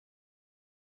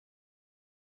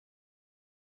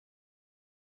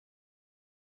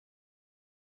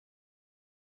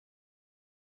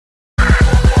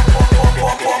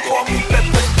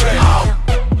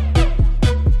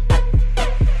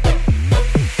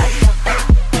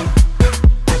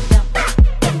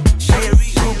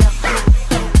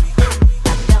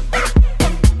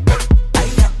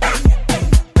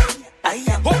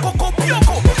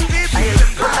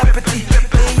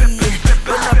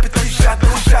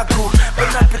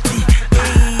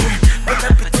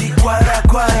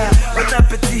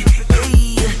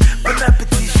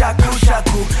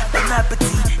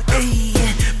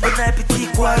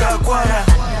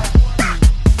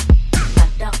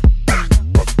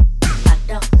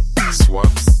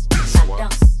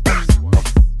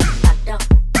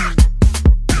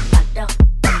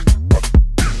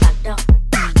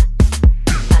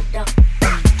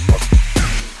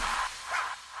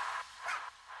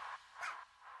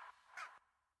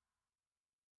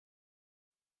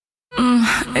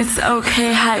It's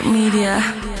okay, hype media.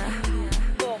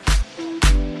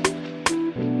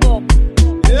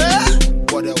 Yeah.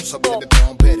 What else up in the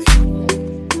Palm Betty?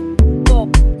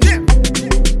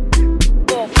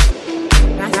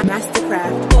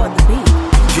 Mastercraft on the beat.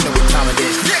 You know what time it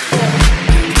is.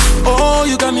 Oh,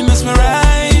 you got me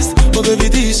mesmerized. Oh, baby,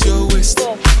 this your waist.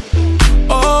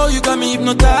 Oh, you got me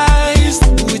hypnotized.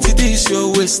 With this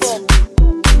your waist.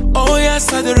 Oh,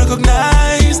 yes, I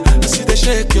recognize. I see they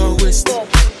shake your waist.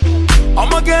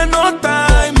 I'ma get no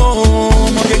time, oh,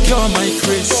 I'ma get cure my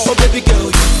craze. Oh, baby girl,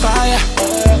 you fire.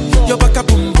 Your back a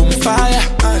boom boom fire.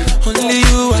 Only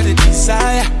you are the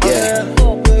desire. Yeah.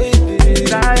 Oh, baby.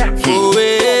 Oh,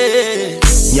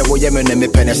 Yeah, well, yeah, me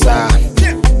penisa.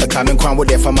 The coming crown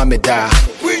with for my da.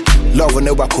 Love will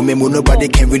never come in, nobody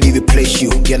can really replace you.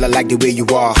 Girl, I like the way you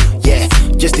are. Yeah,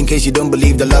 just in case you don't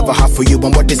believe the love I have for you.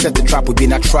 And what they set the trap would be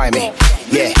not try me.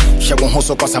 Yeah, she won't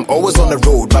hustle cause I'm always on the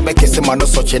road. But I kiss him, I'm not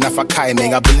such enough for I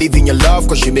believe in your love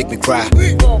cause you make me cry.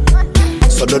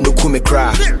 So don't do me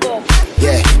cry.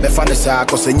 Yeah, me fantasy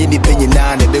cause you need opinion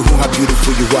now. And who how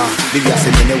beautiful you are. Baby, I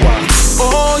said in a while.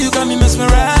 Oh, you got me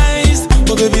mesmerized.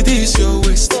 Oh, baby, this your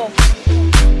waist.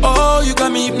 Oh, you got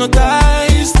me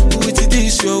hypnotized. With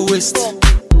this your waist.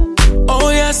 Oh,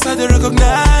 yes, I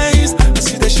recognize. I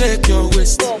see they shake your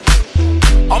waist.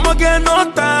 I'ma get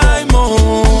no time,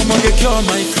 oh, I'ma get cure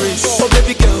my craze. Oh,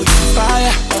 baby girl, you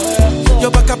fire. Your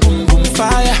back a boom boom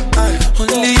fire.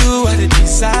 Only you are the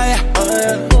desire.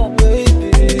 Oh, baby.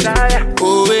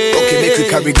 Oh, okay, make you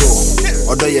carry go.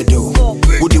 Or do you do?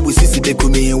 Would you see they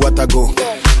come in what I go?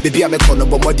 Baby, I'm a corner,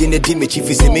 but more than a team, chief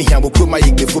is in me. I'm a crew, my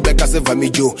ig, the full back as a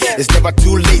vamijo. It's never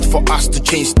too late for us to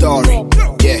change story.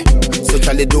 Yeah, so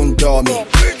Charlie, don't door me.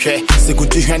 Okay, so good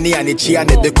to honey and it's here and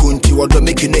the country. Or don't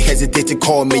make you no hesitate to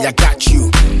call me. I got you.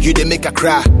 You didn't make a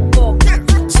cry.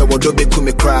 So what don't make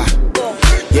me cry.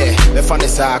 Yeah, the fun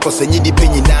is cause I need the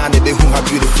opinion now. And who how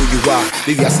beautiful you are.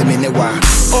 Baby, I say me never.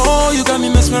 Oh, you got me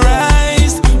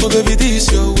mesmerized. Oh, baby, this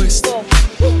your waist.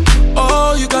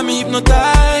 Oh, you got me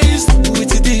hypnotized.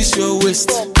 With this your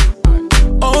waist.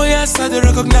 Oh, yes, I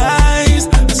recognize.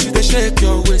 I see they shake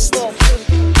your waist.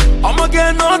 I'ma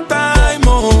get no time,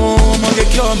 oh, I'ma get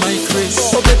cure my craze.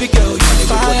 Oh, baby girl, you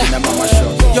fire.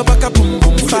 Your back a boom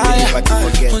boom fire.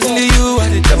 Only you are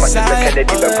the desire.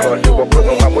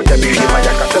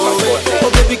 Oh,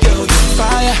 baby girl, you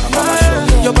fire.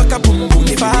 Your back a boom boom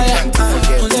fire.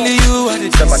 Only you are the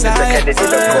desire.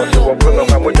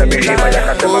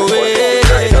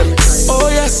 Oh,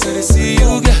 yes, I see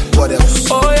you, girl. What else?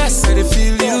 Oh, yes, I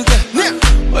feel you, girl.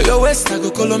 Oh, your waist, I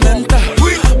go colomenta.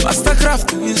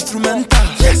 Mastercraft instrumental.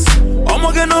 Yes.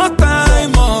 I'ma get no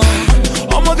time, oh.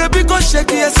 I'ma get big or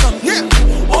shaky or something.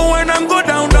 Oh, when I'm go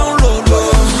down, low,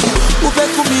 low. Who back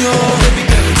to me, oh, baby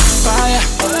girl, fire.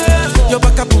 Your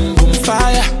back a boom, boom,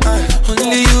 fire.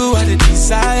 Only you are the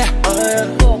desire.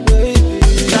 Oh, baby.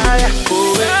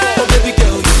 Oh, baby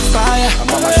girl, you fire.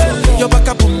 Your back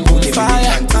a boom, boom,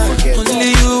 fire. Only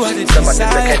you are the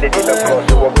desire.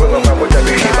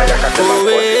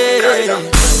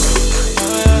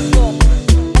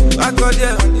 I got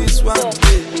there on this one.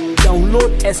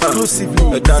 Download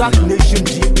exclusively. Zack Nation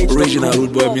GH. Original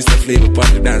Rude Boy, Mr. Flavor,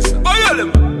 Party Dancer. Oh, yeah,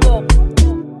 them.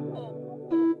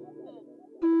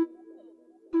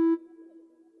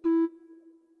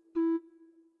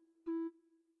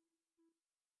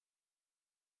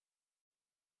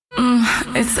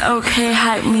 It's okay,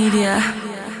 hype media.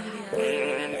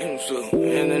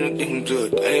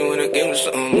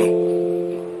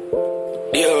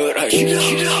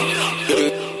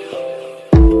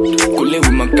 Cooling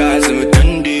with my guys and we're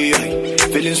Dundee.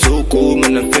 Feeling so cool,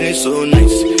 man, I'm feeling so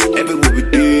nice. Everywhere we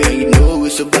do, and you know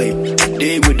it's a vibe.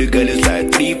 Day with the girl is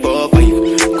like 3, 4, 5.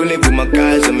 Cooling with my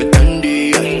guys and we're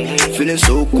Dundee. Feeling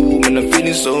so cool, man, I'm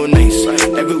feeling so nice.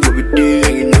 Everywhere we do,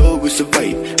 and you know it's a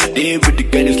vibe. Day with the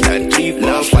girl is like 3,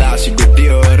 4, 5. She go day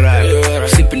alright.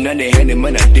 Sipping on the hand,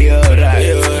 man, I day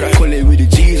alright. Cooling with the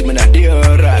G's, man, I day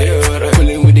alright.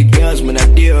 Cooling with the girls, man, I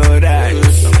day alright.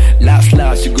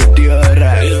 Last, you go day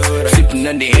alright. Sipping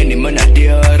on the hand, man, I day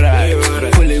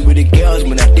alright. Cooling with the girls,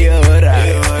 man, I day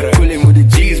alright. Cooling with the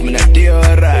G's, man, I day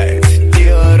alright.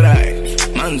 Day alright.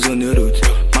 Man's on the road.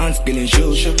 Man's getting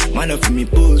shows, man up for me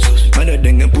pose, man up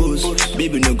then get pose.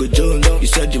 Baby no go Jones, you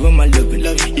said you want my loving,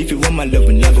 if you want my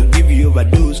loving, I will give you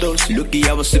overdose. Looky,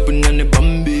 I was sipping on the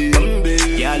Bombay.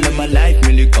 Yeah, I love my life,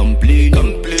 really complete.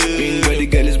 Bring all the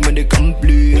girl is made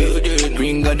complete.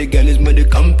 Bring all the girl is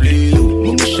made complete.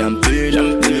 Mama champagne,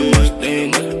 you must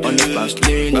stand on the fast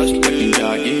lane. Drinking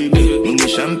Johnny, mama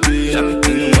champagne,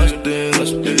 you must stand on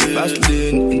the fast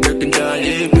lane. Drinking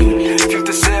Johnny,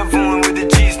 57 with the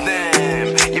G's, them.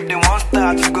 If they want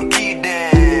start, you go keep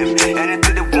them.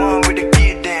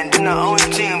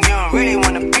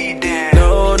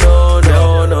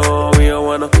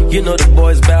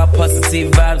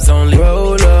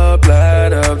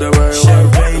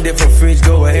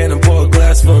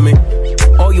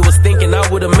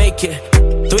 make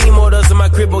it. 3 models in my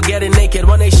crib will getting naked.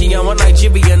 One Asian, one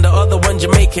Nigerian, the other one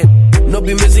Jamaican. No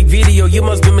be music video, you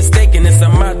must be mistaken. It's a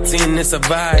Martin, it's a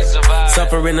vibe.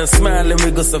 Suffering and smiling,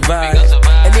 we go survive.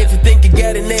 And if you think you're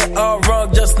getting it all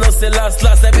wrong, just know say lost,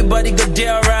 everybody go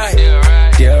deal right.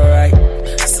 Deal right.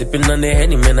 Sipping on the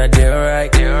Henny, man, I deal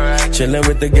right. Chilling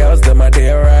with the girls, them I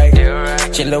deal right.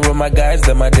 Chilling with my guys,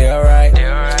 them I deal right.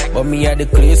 But me at the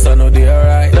place, I know they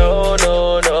alright. No,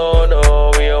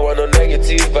 we don't want no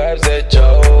negative vibes at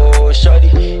y'all. Shawty,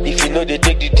 if you know they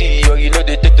take the D or you know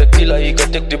they take the killer, you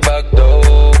can take the back door.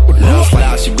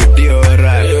 Last you go deal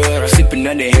right. Sipping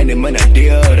on the Henny, man, I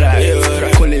deal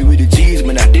right. Calling with the G's,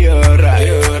 man, I deal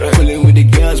right. Calling with the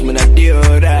girls, man, I deal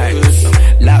right.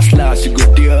 Last you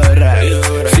go deal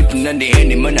right. Sipping on the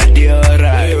Henny, man, I deal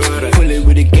right. Calling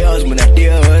with the girls, man, I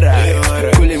deal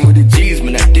right. Calling with the G's,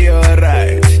 man, I deal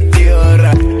right.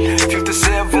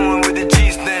 57 with the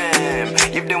G's, them.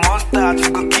 If they want start, we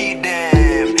go keep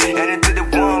them. Heading to the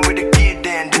one with the kid,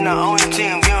 then our own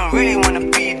team, we don't really wanna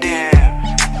be there.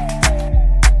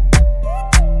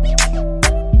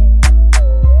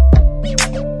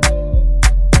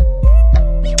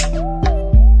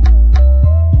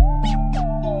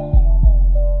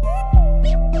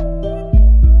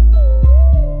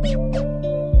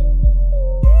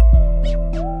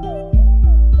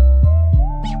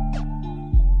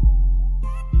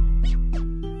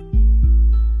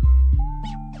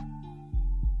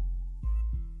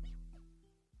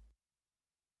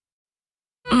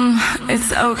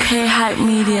 It's okay, hype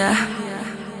media.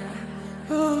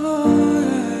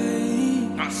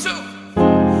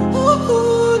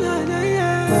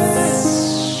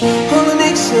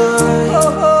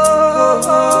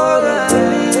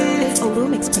 It's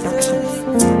Olumix Productions.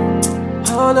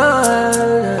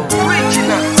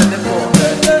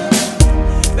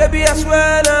 Baby, I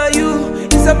swear na you.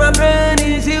 Inside my brain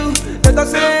is you. Like I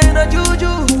say na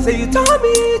juju. Say you told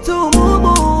me to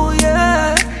move,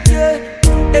 yeah.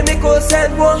 Let me go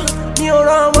send one, me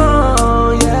around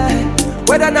one, yeah.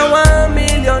 Whether now 1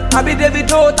 million, I be David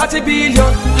Joe 30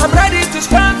 billion. I'm ready to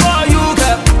spend for you,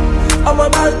 girl. I'm a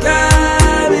man,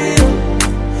 carry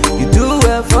you do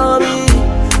it for me.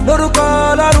 No to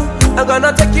call I'm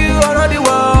gonna take you around the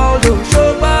world, oh,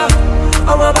 show back.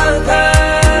 I'm a man,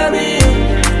 carry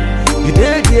you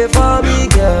did it for me,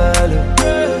 girl.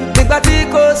 Big body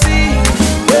go see,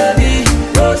 baby,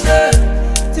 go say.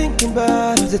 Thinking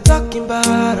about us, they talking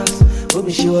about us. But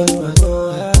me sure I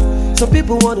know. Some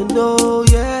people wanna know,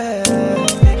 yeah,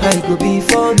 how it could be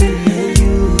for me and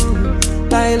you.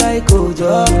 Like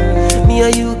Ojo, me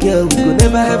and you, girl, we could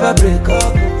never ever break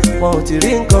up. Want to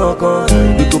ring con,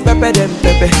 we could pepper them,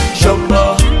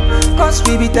 shumbo. Cause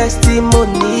we be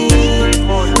testimony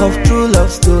of true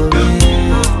love story.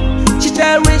 She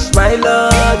cherish my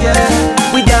love, yeah,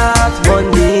 without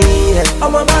money.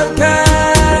 I'm a man,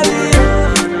 carry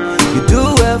you do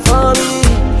it for me.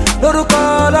 No to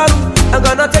call I'm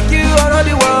gonna take you around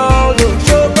the world. Oh,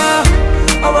 Shoba,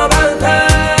 I'm a banker.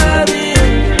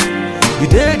 You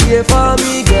did it for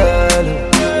me, girl.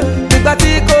 Big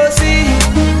body go see,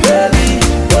 baby,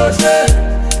 go say.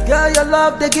 Girl, your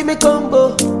love, they give me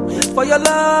combo. For your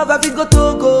love, I feel go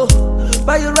Togo.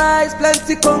 Buy your rice,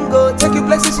 plenty Congo. Take you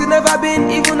places you never been,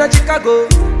 even at Chicago.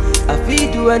 I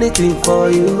feel do anything for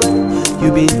you.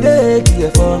 You been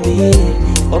there for me.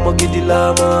 Omo gidi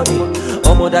la mommy,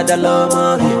 omo dada la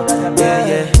mommy,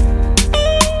 yeah.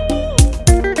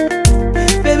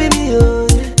 Baby me oh,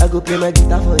 I go play my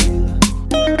guitar for you.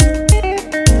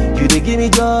 You dey give me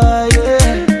joy,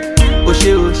 yeah.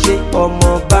 Oshe,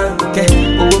 omo banke,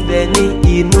 owo beni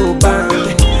inu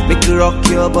banke. Make you rock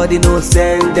your body, no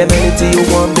send them anything you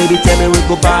want, baby. Tell me we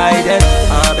go buy them.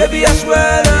 Baby I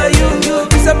swear that you,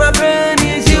 inside my brain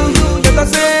is you. Like I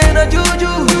say na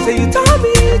juju, say you told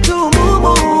me to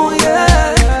move,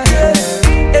 yeah.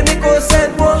 Let me go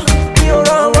send one, me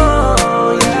around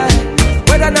one, yeah.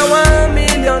 Whether now 1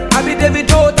 million, I be David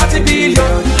Joe 30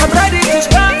 billion. I'm ready to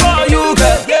spend for you,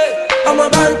 girl. I'm a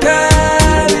banker,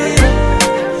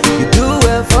 you do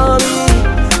it for me.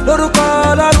 No to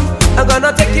call I'm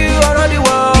gonna take you around the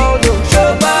world, oh,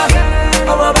 Shoba.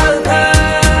 I'm a banker,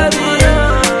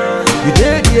 you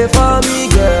did it for me,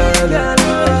 girl.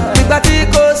 Big body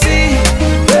go see,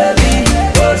 baby,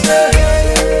 go say.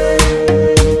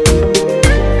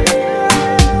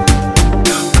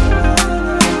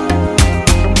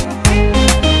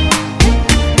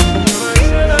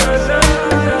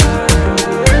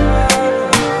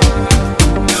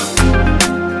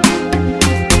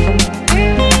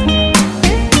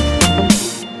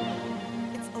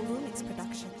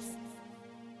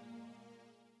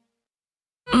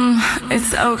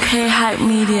 It's okay, hype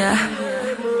media.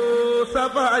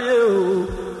 sáfàyè o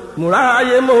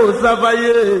múráyé mo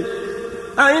sáfàyè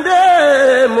àyíndé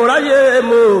múráyé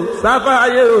mo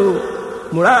sáfàyè o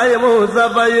múráyé mo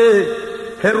sáfàyè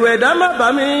ẹ̀rù ẹ̀dá má bà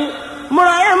mí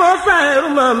múráyé mo sá ẹ̀rù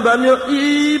má bà mí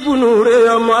ìbùnú rẹ̀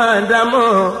ọmọ àdámọ̀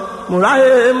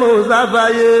múráyé mo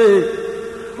sáfàyè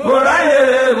múráyé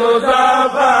mo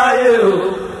sáfàyè o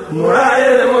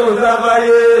múráyé mo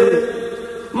sáfàyè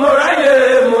múráyé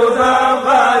mo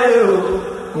sáfàyè o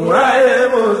múráyé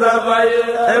mo sáfàyè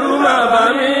ẹ̀rù má bà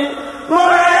mí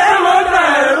múráyé mo sá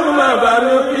ẹ̀rù má bà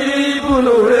mí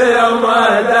ìbùnú rẹ̀ ọmọ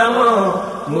àdámọ̀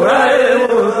múráyé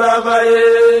mo sáfàyè.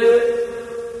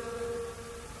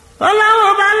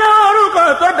 Ọlọ́run bá lórúkọ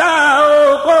tó dá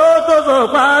oko tó sọ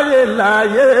páyé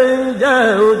láyé ń jẹ́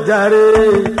ó jàre.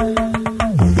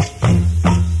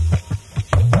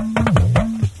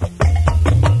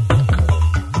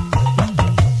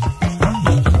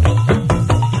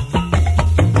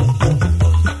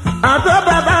 Àtọ́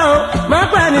bàbá o, má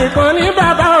pẹ́ nìkan ní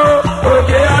bàbá o,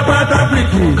 òkè apáta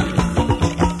pìtì.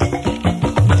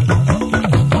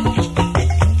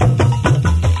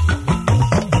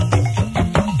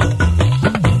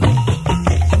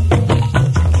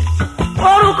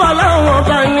 Orúkọ láwọn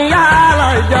ọba ní yàrá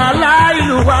ìjà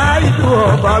láìlú wá ìlú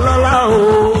ọba lọ́la o.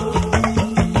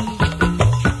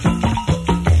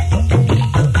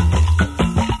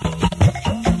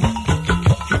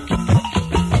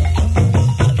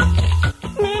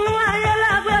 Nínú ayé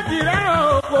lágbèjì rẹ̀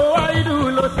òkú wá ìlú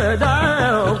ló ṣẹ̀dá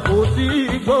ẹ̀ òkú tí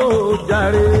igbó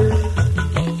jàre.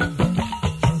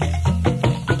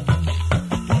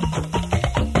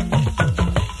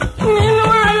 Nínú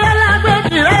ayé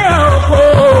lágbèjì rẹ̀ òkú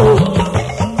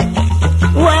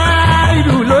wá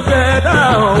ìlú ló ṣẹ̀dá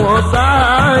ọ̀wọ́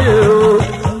sáyé o.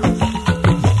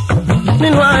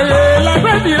 Nínú ayé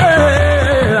lágbèjì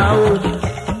rẹ̀ àwọ̀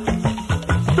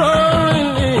tó rìn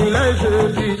ní ilé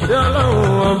ìṣèjì tí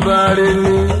ọlọ́run ọba rẹ̀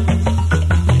ni.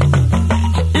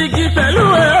 Igi pẹ̀lú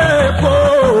èèpo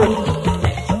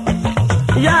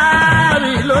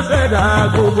yáàrí ló ṣẹ̀dá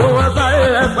gbogbo wọn sáyé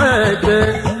ẹ̀fẹ̀ẹ̀jẹ̀.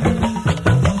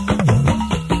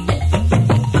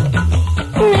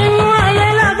 Nínú ayé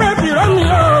lágbèjìrò mi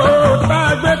ò tá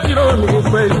gbèjìrò mi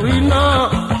pẹ̀lú iná.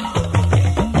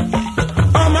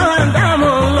 Ọmọ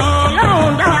ẹ̀dámọ̀ lọ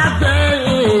lọ́hùn dá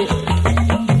sẹ́yìn.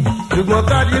 Ṣùgbọ́n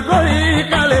kàdígórì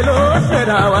kalẹ̀ ló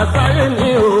ṣẹ̀dá wá sáyé mi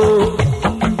o.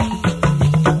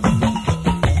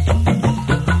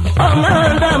 Ọmọ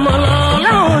ẹ̀dámọ̀ lọ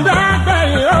lọ́hùn dá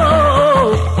sẹ́yìn o.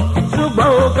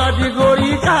 Ṣùgbọ́n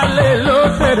kàdígórì kalẹ̀ ló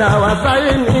ṣẹ̀dá wá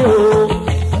sáyé mi o.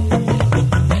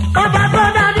 Ọba tó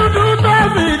dá dúdú tó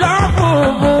sì dá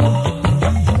funfun.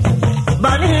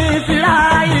 Bani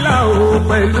Ísíráílà o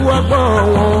pẹ̀lú ọgbọ́n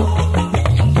wọn.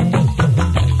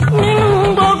 Nínú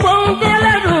gbogbo ń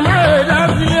tẹ́lẹ̀dùn máa dá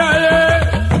sí ayé.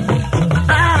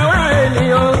 Àwa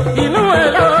ènìyàn inú ẹ̀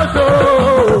lọ́sọ̀.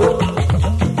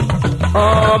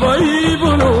 Ọmọ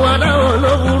ìbùnú wa dáhùn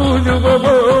ló burú ju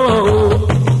gbogbo.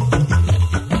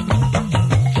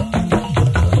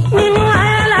 Nínú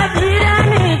ayé láti rí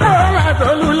ẹni tó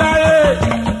látọ̀lú láyé.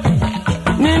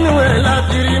 Nínú ẹ̀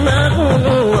láti rí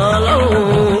mẹ́kúnnù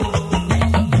ọlọ́run.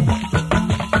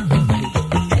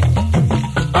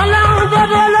 Ọlọ́run tó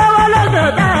dé lọ́wọ́ lọ́sẹ̀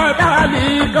dáadáa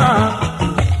líka.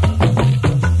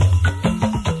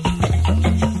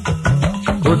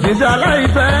 Òtítọ́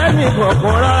aláìfẹ́ ní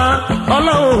kọ̀kọ́rá.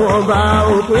 Ọlọ́run ọba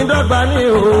òpin dọ́gba ní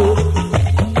o.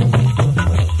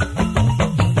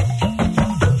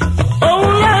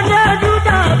 Òun lọ́jọ́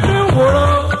dúdà tí ń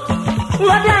wòrán.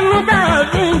 Lọ́jọ́ dúdà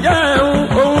tí ń jẹun.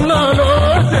 Òun náà ló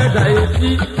ṣẹ̀dá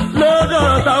etí. Lọ́jọ́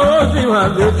ta ó sì wà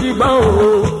létí gbọ́ o.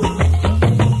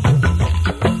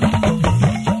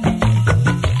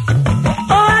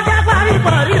 Ó wá jẹ́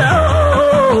paríparí ẹ̀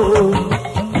o.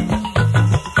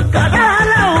 Kàdá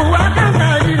aláwọ̀ wá kàkà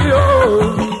yìí o.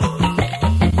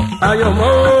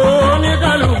 Àyọ̀mọ́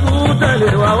oníkálukú tẹ̀lé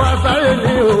wa wá sáyé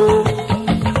ní o.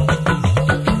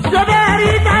 Jọba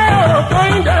rí táyọ̀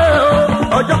kóńdé o.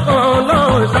 Ọjọ́ kan náà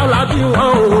ṣálábí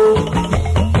wọn o.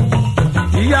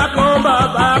 Ìyá kan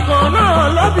bàbá kan náà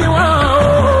ló bí wọn o.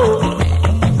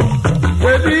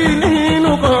 Ṣebí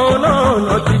nínú kan náà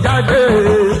lọ ti jáde.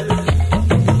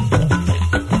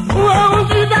 Wọ́n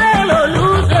ti dáyẹ̀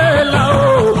lólùṣe là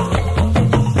o.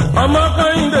 Ọmọ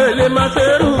Kẹ́hìndé lè máa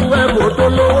ṣerú ẹ̀bùn tó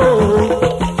lówó.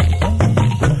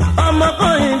 Ọmọ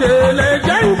Kẹ́hìndé lè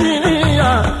jẹ́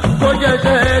ìjìnìyà kó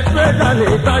jẹ́jẹ́ ẹ̀sìpẹ́sà ní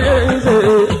táyé ń ṣe.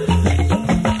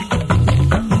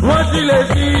 Wọ́n ti lè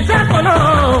fi iṣẹ́ kan náà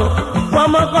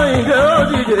fọmọ kọ́hìndé ó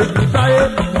dìde jùtáyé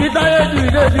jùtáyé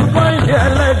dìde jù kọ́hìndé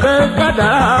ẹlẹ́gbẹ́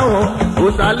kádàrá wọn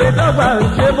òsàlẹ̀ dọ́gba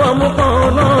ṣe bọ́mú kan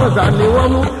náà sàní wọ́n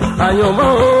mú àyànmọ́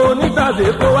onítàdé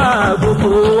kó wá gbogbo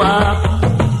wa.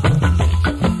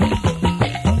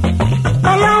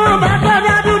 ọlọ́wọ́n bá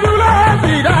tọ́jà dúdú lọ́wọ́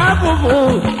sí ìdá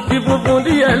funfun ti funfun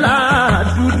díẹ̀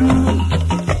láàdúdú.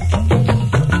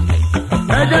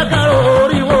 ẹ jẹ́ ká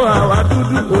oríwó àwa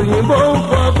dúdú òyìnbó ń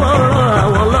fọgbọ́n ràn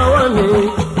àwọn lọ́wọ́ ni.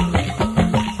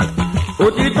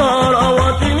 òtítọ́ ọ̀rọ̀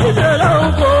wọn ti níṣẹ́ ló ń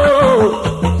kó.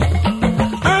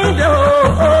 ẹ̀ǹdẹ̀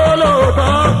olóòótọ́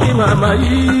kí màmá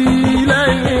yìí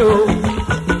lẹ́yìn o.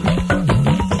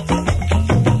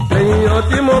 èèyàn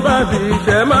tí mo bá fi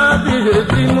ṣẹ́ máa fi ṣe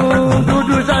sínú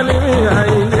dúdú sani mi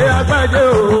Àyìndé Àgbájé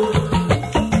o.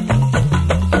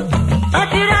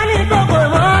 ẹ̀kírẹ́ ní gbogbo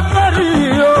ìmọ̀ sórí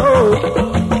o.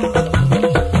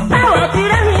 ẹ̀wọ̀n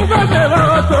kírẹ́ ní gbogbo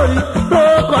ìmọ̀ sórí tó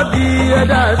kọ́ di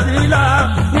ẹ̀dá sílá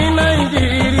ní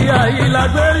Nàìjíríà yìí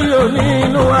lágbérí o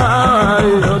nínú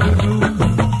ààyò dúdú.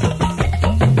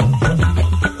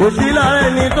 kò sí lára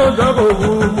ẹni tó dọ́kọ̀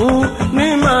òwúrú ní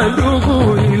màdúgù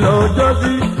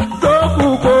ìlọ́jọ́sí tó kú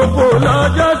kókó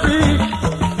lọ́jọ́sí.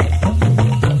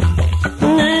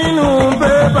 nínú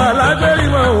bébà lágbérí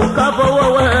wọn ò ká fọwọ́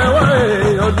wẹ́wọ́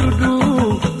èèyàn dúdú.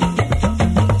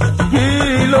 kí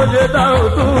ló dé tá ò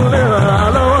tún lè ràn án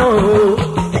lọ́wọ́ o.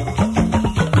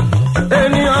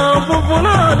 ènìyàn funfun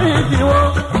náà ní tiwọn.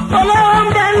 ọlọ́wọ́ ń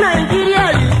bẹ Nàìjíríà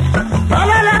yìí.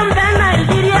 ọlọ́lá ń bẹ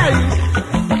Nàìjíríà yìí.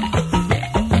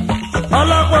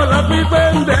 ọlọ́pọ̀lọ́ pípé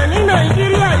ń bẹ ní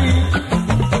Nàìjíríà yìí.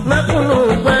 mẹ́kúnnù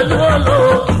pẹ̀lú olówó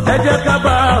ẹ jẹ́ ká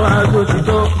bá wa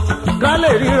gòtítọ́ ká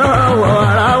lè ríran wọ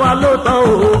ara wa lóòótọ́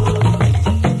o.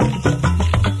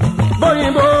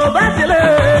 bóyìnbó bá tilẹ̀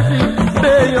sí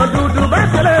béèyàn dúdú bá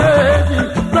tilẹ̀ sí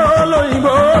tó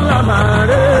lóyìnbó là máa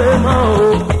rè mọ́ o.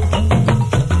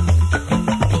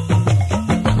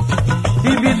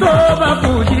 ibi tó bá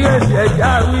kù díẹ̀ sí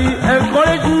ẹ̀já wí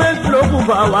encouragement ló kù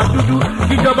fà wá dúdú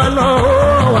kíjọba náà ó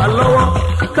wà lọ́wọ́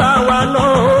káwa náà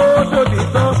ó tòbí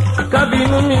tán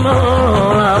kábínú mímọ́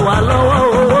àwa lọ́wọ́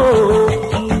o.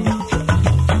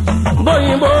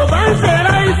 bóyìnbó bá ń ṣe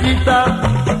ráìsì ta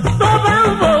tó bá ń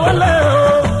fowó lé o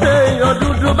èèyàn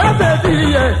dúdú bá ṣe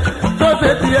tiẹ̀ tó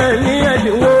ṣe tiẹ̀ ní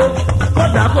ẹ̀dínwó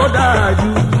kódàkódà jù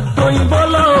tóyìnbó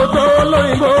lọ́wọ́ tó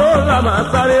lóyìnbó là máa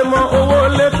sáré mọ́ owó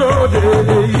létò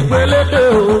dèrè ìgbélékè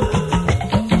o.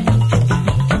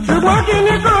 ṣùgbọ́n kí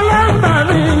ni kó ló ń bà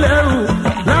mí lẹ́rù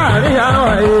láàrin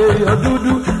àwọn èèyàn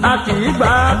dúdú a kì í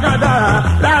gbà kádàrá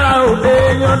lára òde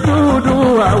èèyàn dúdú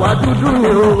àwa dúdú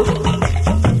ni o.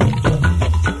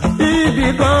 ibì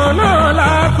kan náà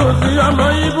látòsí ọmọ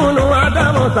ìbùnú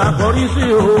Ádámù ṣàkórí sí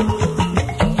o.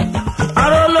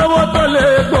 arólówó tó lè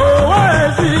gbowó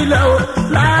ẹ̀ sílẹ̀ o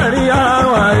láàrin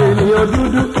àwọn ènìyàn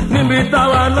dúdú níbi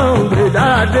táwa náà ń gbé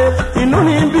dáadé inú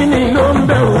níbí ni ló ń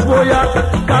bẹ̀rù bóyá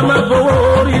ká má gbowó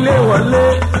orílẹ̀ wọlé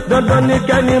dandan ní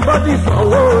kẹ́ni bọ́dì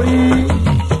sanwó orí.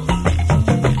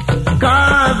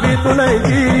 káàbí tún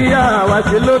Nàìjíríà wá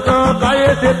sí ló tán káyé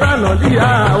ṣe tànà dí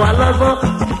àwa lọ́gbọ́n.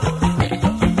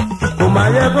 kò má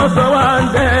yẹ kó sọ wá ń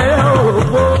dẹ́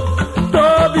òpó tó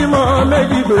bímọ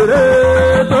méjì péré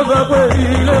tó sọ pé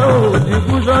ilé òdì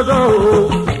kú sọ́dọ̀ o.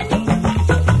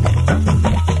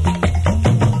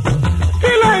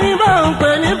 kí lóyìn bá ń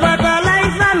pè ní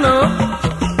fataláísà náà?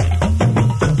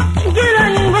 kí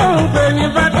lóyìn bá ń pè ní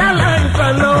fataláísà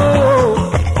náà?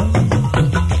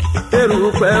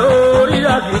 erùpẹ̀ orí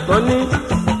àkìtàn ní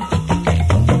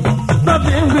tó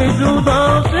fi ń gbìn ju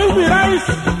tán fi ń gbìn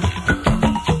ráìsì.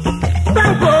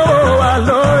 táǹkò wà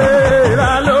lóore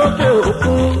ra lókè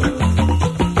òkun.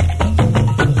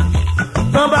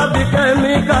 tán bá fi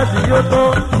kẹ́míkà sí yóò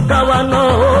tán káwa náà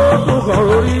ó tún kàn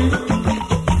orí.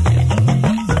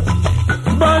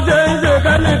 bọ́n ṣe ń ṣe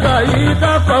kẹ́míkà yìí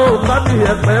káfọ́ òkàbí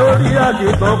ẹ̀pẹ́ orí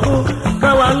àkìtàn fún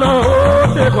káwa náà ó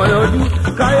ṣe kàn yọjú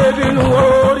káyé bínú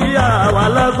orí àwa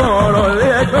lásán ọ̀rọ̀ ilé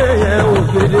ẹgbẹ́ yẹn ò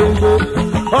gbèdéńgbé.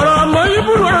 ọ̀rọ̀ ọmọ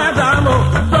ìbúrú àdàmọ̀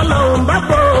tọ́lọ̀ ń bá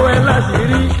pọ̀ ẹ̀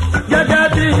láṣìírí gẹ́gẹ́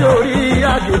bí orí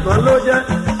àgìtàn ló jẹ́.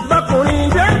 bákùnrin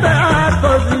dẹ́gbẹ́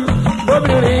àtọ́ sí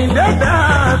bóbìnrin dẹ́gbẹ́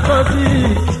àtọ́ sí.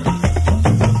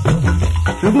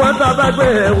 ṣùgbọ́n tá a bá gbé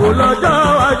ẹ̀wò lọ́jọ́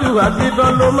iwájú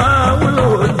àgìtàn ló máa wúlò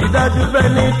dídájú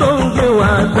fẹ́ni tó ń gbé wọn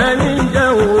àgbẹ̀ ní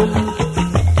jẹun.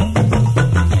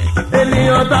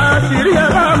 ènìyàn tá a sì rí ẹ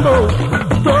bá ń bò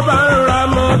tó bá ń ra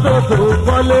mọ́tò tó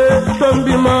kọ́lé tó ń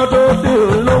bímọ tó sì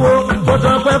ń lówó kó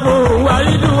sọ pé fún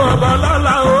wáyídù ọba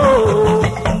lọ́la o.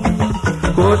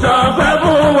 kò sọ pé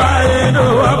fún wáyídù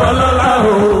ọba lọ́la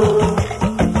o.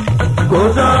 kò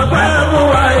sọ pé fún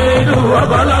wáyídù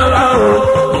ọba lọ́la o.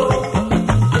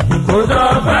 kò sọ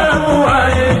pé fún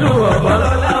wáyídù ọba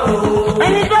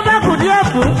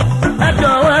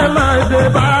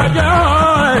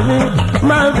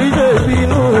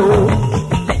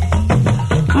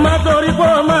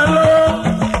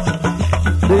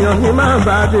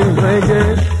bá ti rẹ̀ jẹ́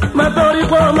má torí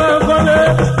kó máa kọ́lé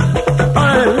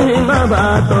ọ̀rẹ́ mi má bá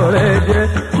tọ̀rẹ́ jẹ́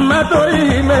má torí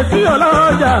mẹ́sì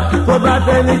ọlọ́jà kó bá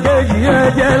tẹni kejì ẹ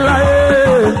jẹ́ láyé.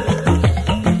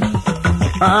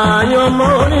 àyàn ọmọ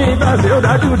onígbàgbé ó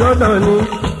dájú dandan ni.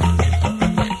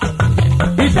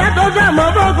 iṣẹ́ tó jẹ́ mọ́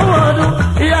fọ́kùn ọdún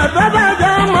ìyá tó bá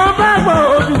jẹ́ mọ́ bá gbọ́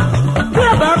ọdún bí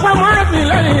ọba pamọ́ ẹ̀sìn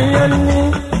lẹ́yìn yẹn ni.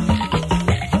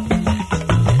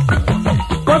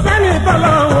 kò sẹ́ni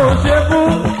tọ́lọ́wọ́ ṣe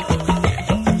fún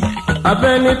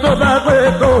abẹ́ni tó bá pé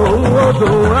tó ń wò tó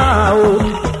rà o.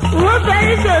 wọ́n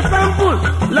fẹ́ ṣe sample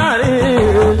láàrin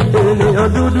ènìyàn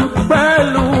dúdú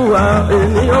pẹ̀lú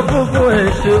ènìyàn funfun ẹ̀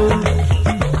ṣeun.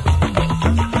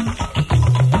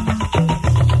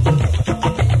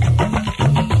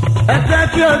 ẹ jẹ́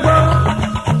kí ẹ gbọ́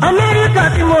amẹ́ríkà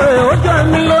tí mo rè ó jọ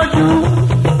mí lójú.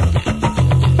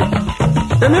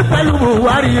 èmi pẹ̀lú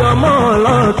buhari ọmọ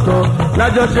ọlọ́tọ̀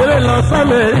lájọ ṣeré lọ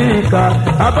sọ́mẹ́ríkà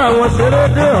àbáwọn ṣeré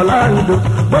dé ọ̀làǹdó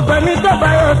gbogbo ẹni tó bá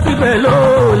yọ síbẹ̀ ló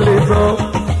lè sọ.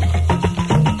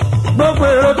 gbogbo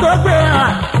èrò tó gbé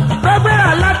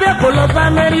aládẹ́kọ̀ lọ sí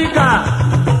amẹ́ríkà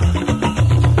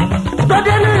tó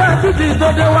dé new york city tó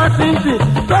dé washington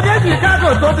tó dé chicago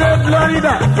tó dé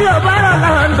florida tí ọba rà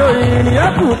láǹdó ìrìn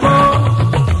ẹ̀kú kan.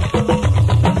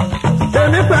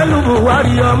 èmi pẹ̀lú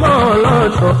buhari ọmọ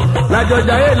ọlọ́tọ̀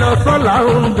lájọjà yé lọ sọ́là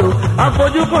ondo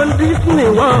àfojúkan disney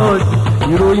world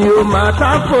ìròyìn ó máa tá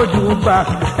fojú bá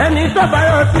ẹni tó bá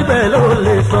yọ síbẹ̀ ló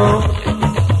lè sọ.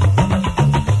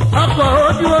 ọkọ̀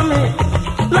ojú omi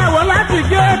láwọn láti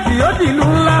géètì ó dìlú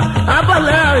ńlá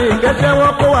abọ́lẹ̀ àrìnkẹ́sẹ́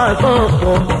wọn kó wà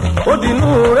sọ̀kọ̀ ó dìnú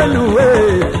rélùwé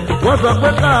wọ́n sọ pé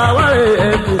káwá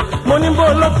ẹ̀ẹ́dì mo ní bó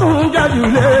ló tún jáde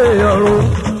lé ọ̀run.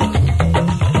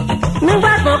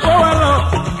 nígbà tó kó wa lọ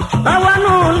àwa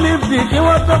nù lífì kí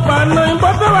wọ́n tó pa ná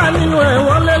ìbọn tó wà nínú ẹ̀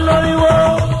wọ́n lé lórí wó.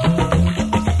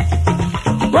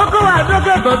 wọ́n kó wa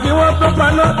dókèkọ̀ kí wọ́n tó pa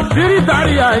ná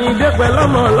bíríìtàrí àyíǹde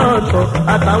pẹ̀lọ́mọ ọlọ́ọ̀tọ̀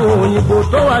àtàwọn òyìnbó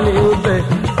tó wà ní ibẹ̀.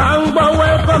 à ń gbọ́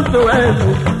welcome to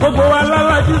heaven gbogbo wa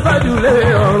lálájú sájú lé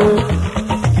ọ̀run.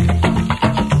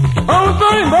 ohun tó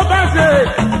yìnbó bá ṣe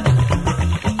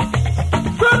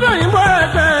sọ́dọ̀ yìnbó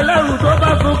ẹ̀sẹ̀ ẹlẹ́rù tó bá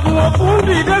sunkún wọn fún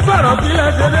dìde sọ̀rọ̀ sílẹ̀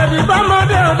ṣe débi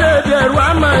bámọ́dé òde ìdẹ̀rù á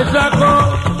máa ṣakọ́.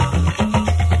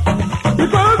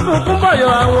 ìkọ́ ń sunkún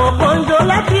bọ̀yọ̀ àwọn kan ń jó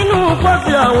láti inú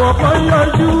pọ́sì àwọn kan ń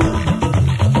yọjú.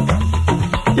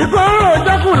 ìkọ́ ń rò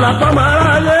jẹ́kù lápá máa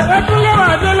ráyé ẹtún lọ́wọ́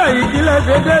adélẹ̀ yìí sílẹ̀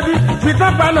ṣe débi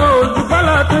fìtọ́paná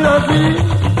òṣùpálá tún yọ sí.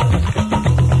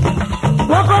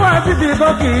 wọ́n kọ́ wá síbi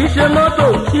kan kì í ṣe mọ́tò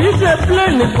kì í ṣe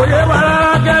pléènì kò yé wa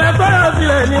rárá gẹ́rẹ́ tọ́yọ̀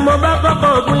sílẹ̀ ni mo bá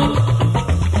kọ́kọ́ gbin.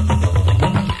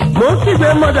 mo ń kígbe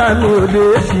mọ́dà mi ò lè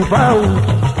ṣì fáwù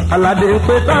aládé ń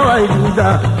pe táwa ìlú dá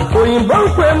òyìnbó ń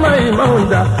pe mọ́ ìmọ̀ ń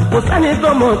dá kò sẹ́ni tó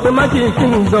mọ̀ pé má kì í kí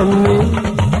n dán mi.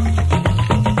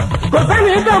 kò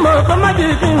sẹ́ni tó mọ̀ pé má kì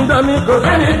í kí n dán mi kò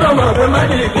sẹ́ni tó mọ̀ pé má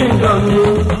kì í kí n dán mi.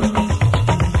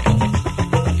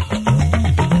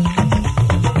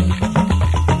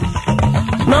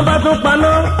 nọ́mbà tó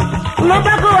paná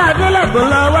nọ́mbà kó wà délẹ̀ tó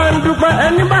la wá ń dúpẹ́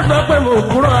ẹni bá sọ pé mo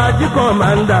kúrò ajíkọ̀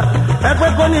máa ń dà ẹ pé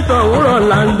kó nítọ̀ òwúrọ̀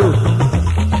lando.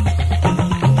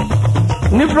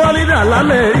 ní florida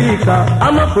lamẹ́ríkà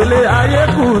amọ̀pẹ̀lẹ̀ ayé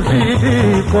kù sí ibi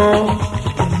kan.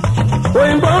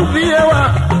 òyìnbó ń fi yé wa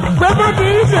pé bó ti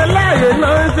ń ṣe láàyè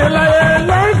náà ń ṣe láyé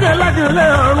náà ń ṣe láti ilé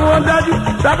ọ̀run wọn dájú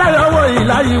sábàyọ̀wọ̀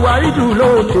ìlàyé wa ìdù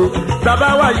lóòótọ́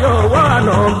sábàwáyọ̀ wọ́n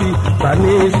àná bí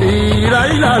bani sí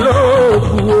ìráyìlá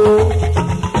lóòkù o.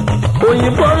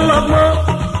 òyìnbó ńlọgbọ́n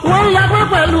wọ́n lágbọ́n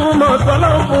pẹ̀lú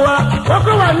mọ̀tọ́lọ́ fún wa wọ́n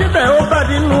kó wa níbẹ̀ ó bá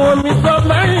dínú omi sọ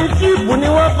mẹ́rin chíìpù ni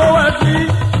wọ́n kó wa sí.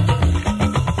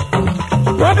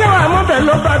 wọ́n dé wà mọ́bẹ̀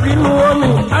ló bá dínú omi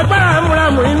agbára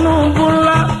múramù inú bú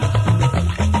ńlá.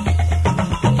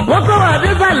 wọ́n kó wa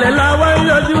désàlẹ̀ la wá ń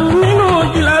yọjú nínú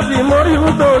gíláàsì mórí ń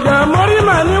tó ga mórí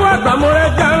mà níwà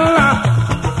gbàmúrẹ́jà ńlá.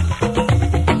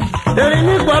 erin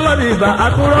ní gbọ́lọ́dì ìbá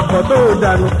akúrọ́kọ̀ tó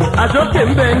dànù àjọkè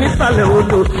ń bẹ nísàlẹ̀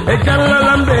odò ẹja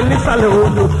ńláńlá ń bẹ nísàlẹ̀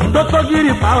odò tó tó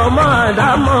gírì pa ọmọ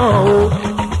àdámọ́ o.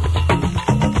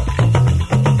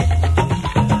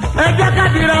 ẹ jẹ́ ká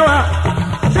dira wa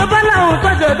ṣé bá láwọn tó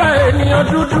ṣẹ̀dá ènìyàn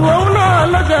dúdú òun náà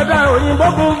ló ṣẹ̀dá òyìnbó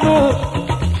funfun.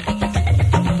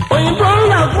 òyìnbó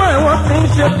ńlá fún ẹ̀ wọ́n fi ń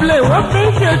ṣe play wọ́n fi ń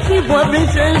ṣe chief wọ́n fi ń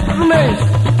ṣe instrument.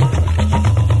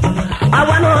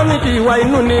 àwa náà ní ti ìwà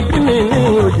inú ni bí mi ní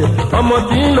òjò ọmọ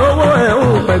tí ń lówó ẹ̀ ń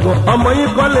pẹ̀gàn ọmọ yìí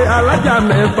kọ́lé alájà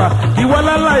mẹ́fà ìwọ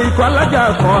lálá ikọ̀ alájà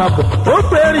kan àbọ̀ ó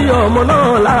pèrè ọmọ náà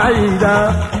láàyè dá.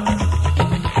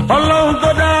 ọlọ́run tó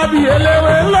dára bí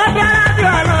eléwé ló dára bí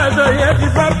aláṣọ yẹn ti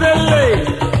sá tẹ́lẹ̀.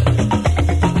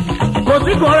 kò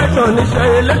sí correction níṣẹ́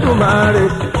Elédùmarè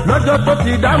lọ́jọ́ tó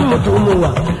ti dá mùtùmù wá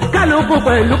kálukú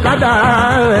pẹ̀lú kádàrá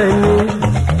ẹni.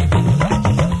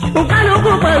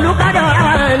 Kálukú pẹ̀lú kádàrá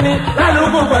ẹni.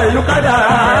 Kálukú pẹ̀lú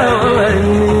kádàrá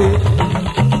ẹni.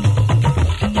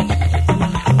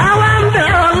 Àwa ń bẹ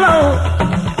Ọlọ́run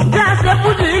bí a ṣe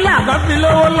fújì ilé àkọ́fí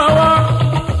lówó lọ́wọ́.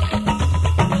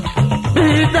 Bí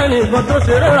tẹnìkan tó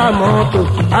ṣe rẹ́ra mọ́tò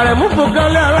àrẹ̀mú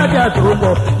fòkànlé alájà tó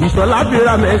pọ̀ ìṣọ̀lá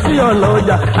bíra mẹ́sì ọ̀nà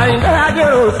ọjà Àyìndé adé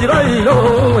òsírọ́ yìí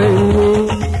lóhùn ẹ̀yìn.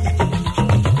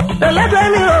 Ẹlẹ́gbẹ́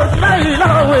mi ò síláyìí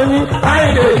lọ́wọ́ èmi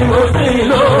Àyìndé ni mo sì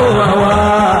lóhùn àwa.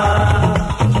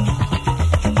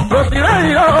 Kò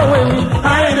síláyìí lọ́wọ́ èmi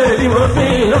Àyìndé ni mo sì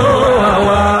lóhùn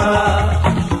àwa.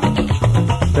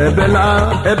 Ẹ̀bẹ̀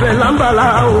là ń bà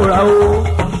láwùrà o.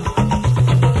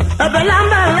 Ẹ̀bẹ̀ là ń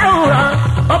bà láwùrà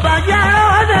ọba jẹ́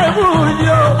ọ̀dẹ̀ ìbúrúdì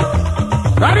o.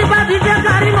 Kárí bá ti jẹ́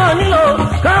kárí mọ̀ nílò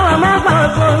káwọn máa gbà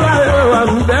tó láyé wà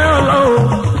ń bẹ́ Ọlọ́run.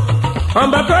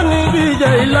 Ọba tó ní ìdíje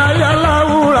ìláyé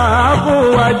aláwùrà á fún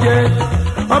wa jẹ.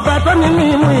 Ọba tó ní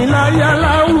mímú ìláyé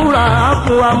aláwùrà á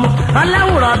fún wa mú.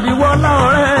 Aláwùrà bí wọ́n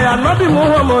láọ̀rẹ́ ànábì mú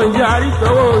wọn mọ̀ ìjà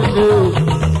àríṣọ́wọ́ òde o.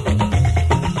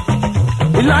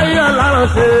 Ìláyé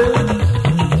alárànṣe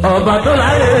ọba tó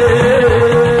láyé.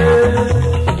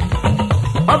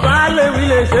 Ọba léwi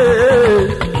lè ṣe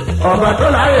ọba tó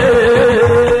láyé.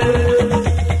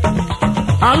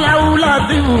 Aláwùlà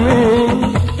ti wù mí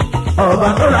ọba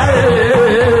tó láyé.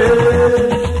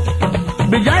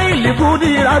 Bìjà ìlìkú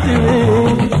dìrà ti mí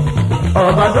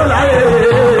ọba tó láyé.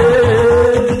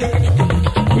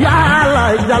 Yàrá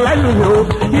ìjàlá ìlú mi o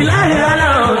ìláyé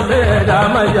aláǹsẹ̀ ẹ̀dá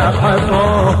máa jà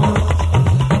pàṣán.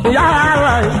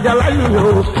 Yàrá ìjàlá ìlú mi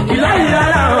o ìláyé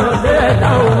aláǹsẹ̀ ẹ̀dá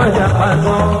máa jà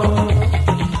pàṣán.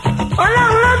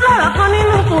 Ọlọ́run ló sọ̀rọ̀ kan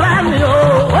nínú Kùránì o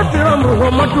ó ti rán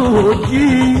Muhammadu òjì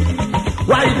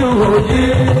wáìdù òjì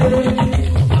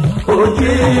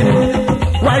òjì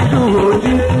wáìdù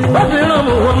òjì ó ti rán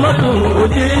Muhammadu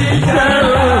òjì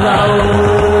sẹ́lá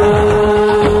o.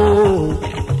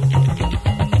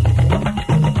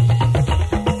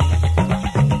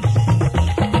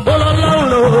 Ọlọ́run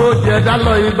ló jẹ̀dá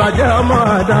lọ ìbàjẹ́ ọmọ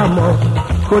Ádámọ̀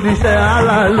kò díṣẹ́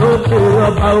ara lókè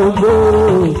ọba ògbó.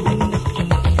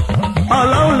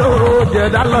 Ọlọ́run ló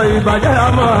jẹ̀dá lọ ìbàjẹ́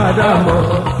ọmọ Ádámọ̀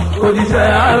òjíṣẹ́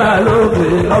ara lókè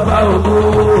ọba ògo.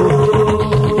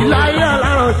 Ìláyé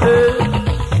alárànṣe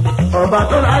ọba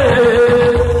tó láyé.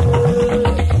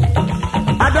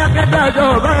 Adákẹ́dájọ́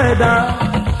ọba ẹ̀dá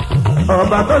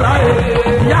ọba tó láyé.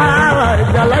 Yàrá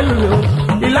ìjàlá ìlú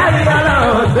ìláyé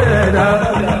alárànṣe ẹ̀dá.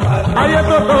 Ayé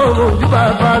tó tó mojú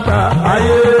bàbá ta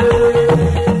ayé.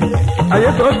 Ayé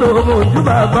tó tó mojú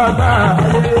bàbá ta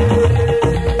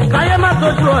ayé má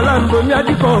tójú ọ̀la ń bomi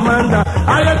adìkọ̀ máa ń dà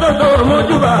ayé tó tó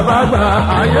mojú bàbá gbà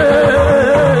ayé.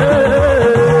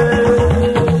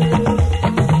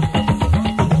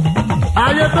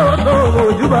 Ayé tó tó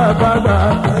mojú bàbá gbà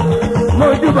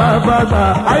mojú bàbá gbà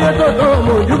ayé tó tó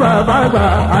mojú bàbá gbà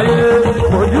ayé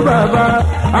mojú bàbá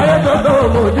ayé tó tó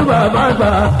mojú bàbá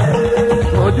gbà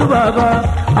mojú bàbá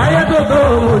ayé tó tó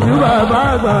mojú bàbá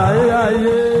gbà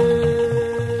ayé.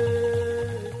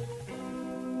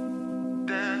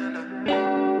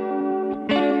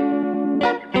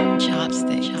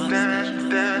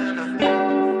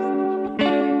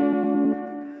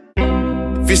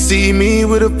 If you see me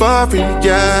with a foreign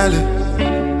gal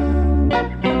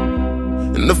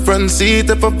in the front seat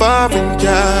of a foreign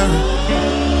car,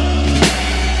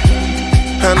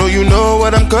 I know you know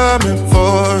what I'm coming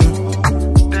for.